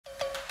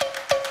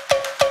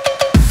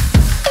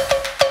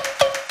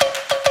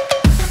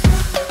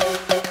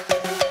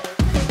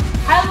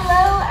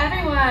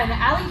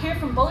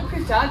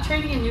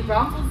Training in New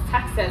Braunfels,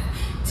 Texas.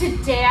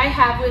 Today I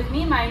have with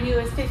me my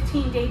newest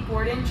 15-day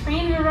board and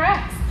train,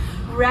 Rex.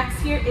 Rex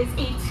here is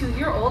a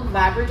 2-year-old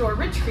Labrador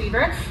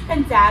Retriever,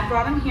 and Dad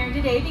brought him here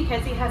today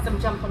because he has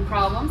some jumping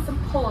problems, some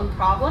pulling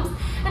problems,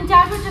 and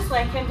Dad would just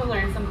like him to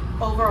learn some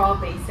overall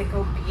basic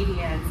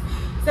obedience.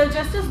 So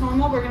just as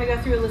normal, we're going to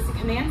go through a list of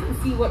commands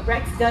and see what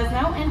Rex does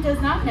know and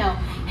does not know.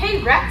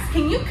 Hey Rex,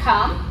 can you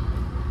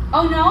come?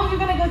 Oh no,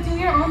 you're going to go do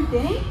your own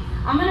thing?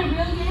 I'm going to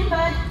reel you in,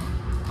 bud.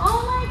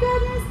 Oh my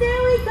goodness,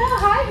 there we go.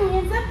 Hi,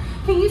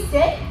 handsome. Can you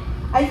sit?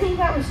 I think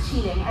that was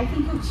cheating. I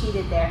think you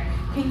cheated there.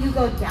 Can you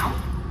go down?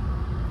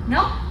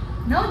 No,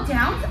 no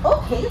down.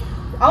 Okay.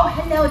 Oh,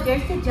 hello,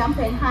 there's the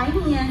jumping. Hi,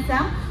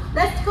 handsome.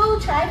 Let's go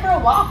try for a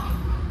walk.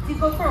 Do you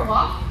go for a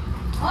walk?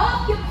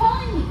 Oh, you're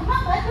pulling me. Come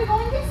on, bud, we're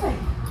going this way.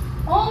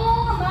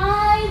 Oh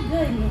my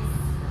goodness.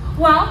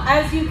 Well,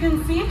 as you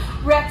can see,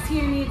 Rex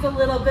here needs a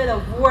little bit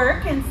of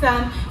work and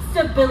some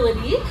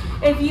stability.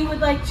 If you would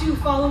like to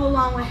follow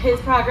along with his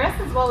progress,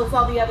 as well as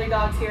all the other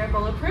dogs here at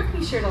Bulletproof,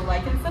 be sure to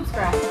like and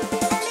subscribe.